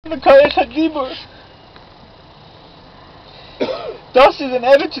L'koyach hadibur. Das ist an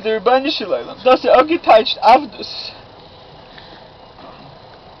Evet to the Rebbeinu Shalom. Das ist angeteicht Avdus.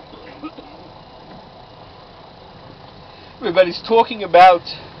 Everybody's talking about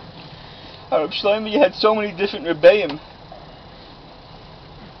how Reb Shlomo had so many different Rebbeim.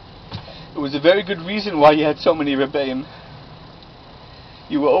 It was a very good reason why you had so many Rebbeim.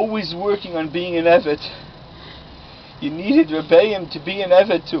 You were always working on being an Evet. You needed Rebbeim to be an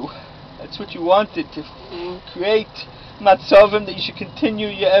Evet too. That's what you wanted, to create matzavim that you should continue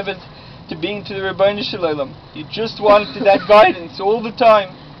your Evet to being to the Rebbeinu Shalom. You just wanted that guidance all the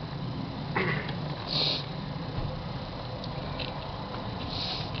time.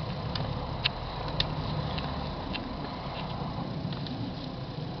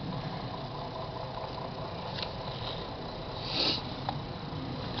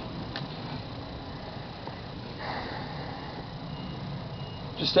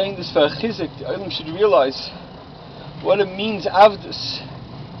 Just saying this for a chizik, the Olam should realize what it means, Avdus.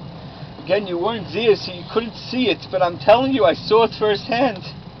 Again, you weren't there, so you couldn't see it, but I'm telling you, I saw it firsthand.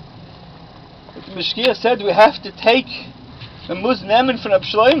 But the Mashgiach said we have to take the Muz Nemen from Reb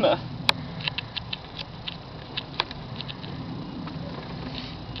Shlomo.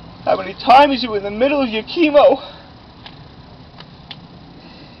 How many times you were in the middle of your chemo,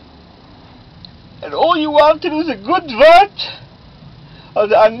 and all you wanted was a good vart of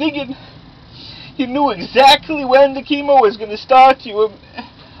the Anigin. You knew exactly when the chemo was going to start. You were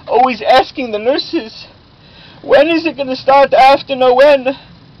always asking the nurses, when is it going to start? I have to know when.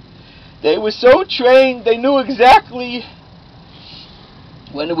 They were so trained, they knew exactly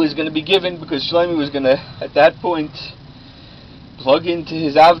when it was going to be given, because Shlomo was going to, at that point, plug into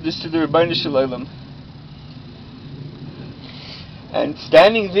his Avdus to the Rebbeinu Shalom. And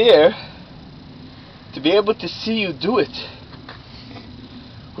standing there, to be able to see you do it,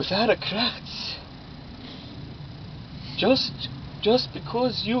 without a kratz, just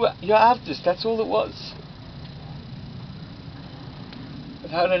because you're Avdus, that's all it was,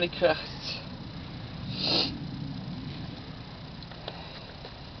 without any kratz.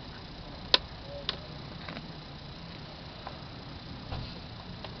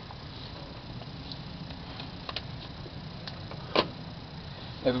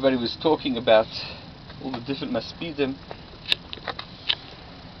 Everybody was talking about all the different maspidim.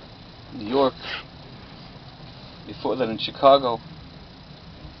 New York, before that in Chicago,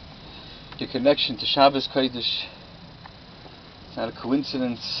 your connection to Shabbos Kodesh, it's not a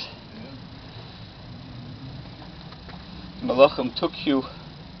coincidence. The Malachim took you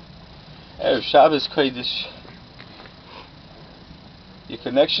Erev Shabbos Kodesh. Your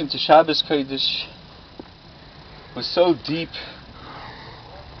connection to Shabbos Kodesh was so deep,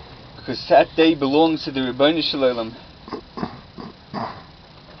 because that day belongs to the Rebbeinu Shalom.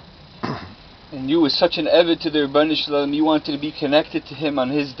 And you were such an Evet to the Rebbeinu Shalom, you wanted to be connected to him on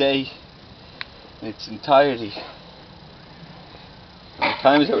his day in its entirety. There were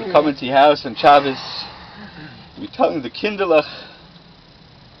times I would come into your house on Shabbos, you'd be telling the kinderlach,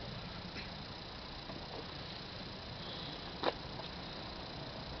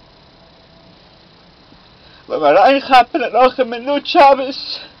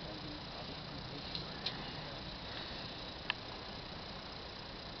 Shabbos.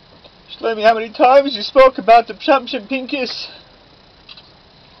 Shlomo, how many times you spoke about the Pshamshim Pinkis?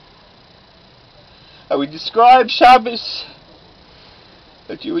 How we describe Shabbos,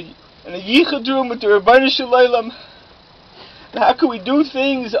 that you were in a yichud room with the Rebbeinu Shalom. And how can we do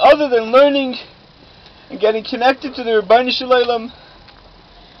things other than learning and getting connected to the Rebbeinu Shalom?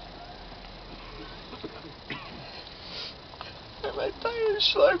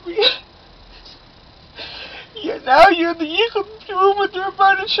 Yeah, now you're in the yichud room with the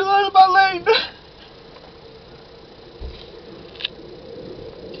Rebbeinu Shalom Alein.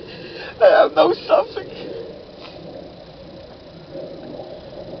 I have no suffix.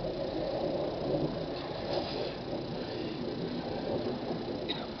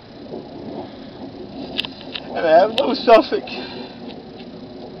 And I have no suffix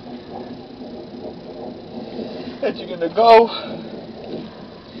that you're gonna go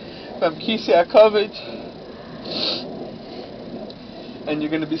from Kisei HaKavod and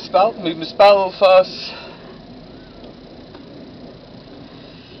you're gonna be mispalel for us.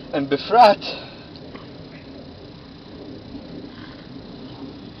 And befrat,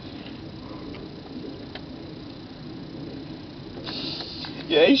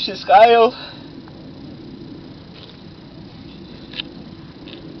 Yesh Yisrael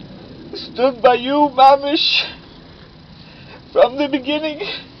stood by you, mamish, from the beginning.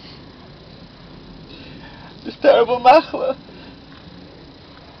 This terrible machla.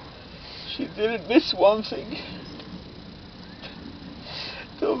 She didn't miss one thing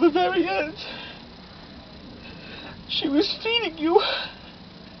till the very end. She was feeding you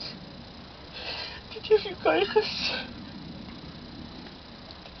to give you kindness.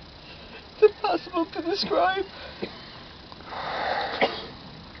 It's impossible to describe.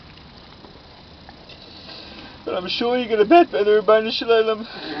 But I'm sure you're gonna bet better by Shalom.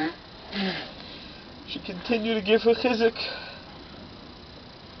 She continue to give her chizuk.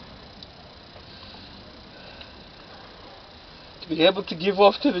 To be able to give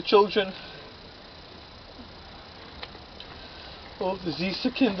off to the children. All the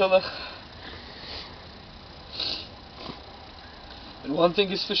Zisa kinderlich. And one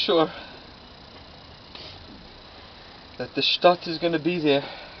thing is for sure. That the Stadt is gonna be there.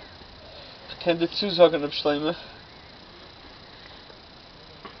 Ich kann dir zusagen, Shlomo.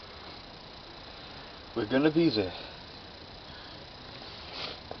 We're gonna be there.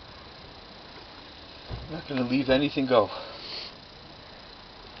 We're not gonna leave anything go.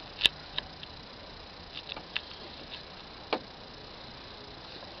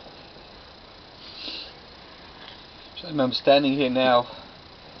 I'm standing here now.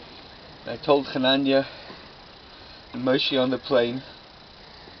 I told Hananya and Moshe on the plane,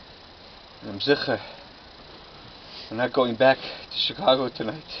 and I'm zicher, we're not going back to Chicago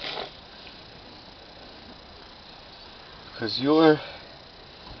tonight. Because your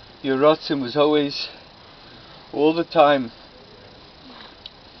rotzim was always, all the time,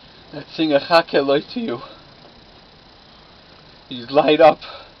 that thing achake loy to you. You'd light up.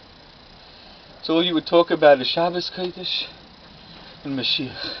 It's all you would talk about is Shabbos Kodesh and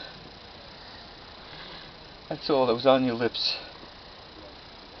Mashiach. That's all that was on your lips.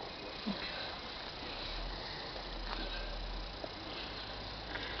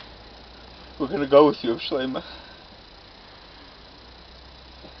 We're going to go with you, Shlomo.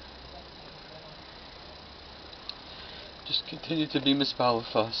 Just continue to be mispal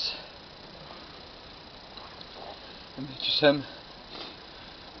with us. And Hashem,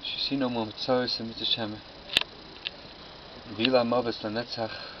 she no more mitzaros and Hashem. Vila Mavas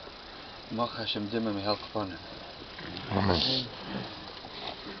Lanetzach, Mach Hashem Dimma Mihal Kvanim. Amen.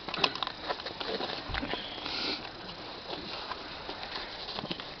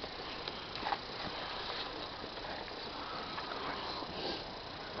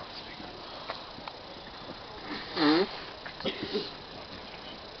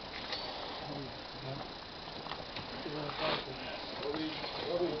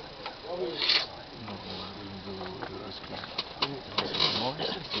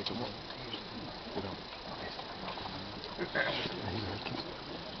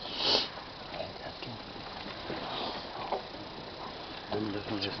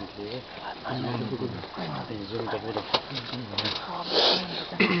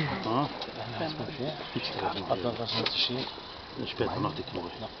 Später noch die Knoche.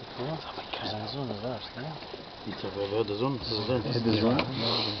 Sein Sohn, das war's, ne? Wer der Sohn? Das ist der Sohn? Ja,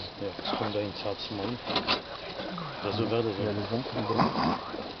 das kommt da in Zatzmann. Der Sohn, wer der Sohn? Ja, der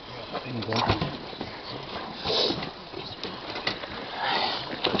Sohn.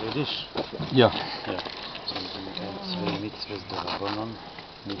 Also dich? Ja. Ja. Dann sind zwei Mitzvahs der Rabbanon,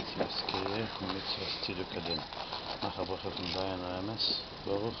 Mitzvahs Kehe und Mitzvahs Tzidukadin. Nach der Woche von Dayan Ames,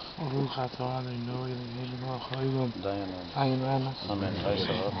 Baruch. Baruch atah Adonai Eloheinu melech haolam. Dayan Ames. Dayan Ames. Amen.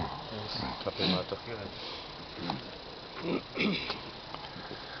 Reisera. Klappe Mata.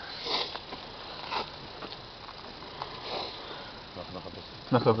 Noch ein bisschen.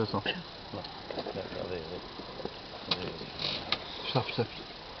 Noch ein bisschen. Stopp. Stopp,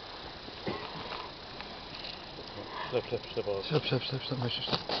 möchte ich.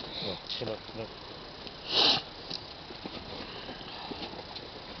 Stopp.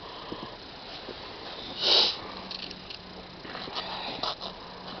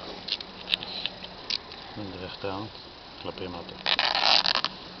 In de rechterhand, klap je Mata.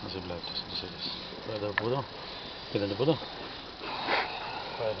 Als je blijft, dus dat is. Bij de Boeddha. Ken je de Boeddha?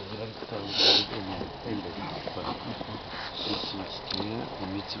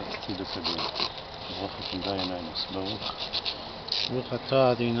 Baruch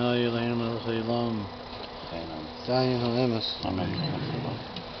atah Adonai Eloheinu melech haolam. Dayan Ames. Amen.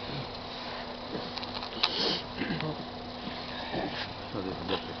 Dat is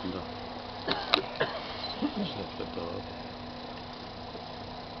de vandaag. Slecht vertrouwen.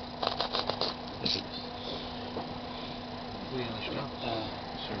 Dat is het. Goeie Nishma.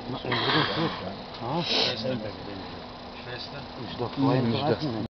 Maar een broer, Schwester. is dat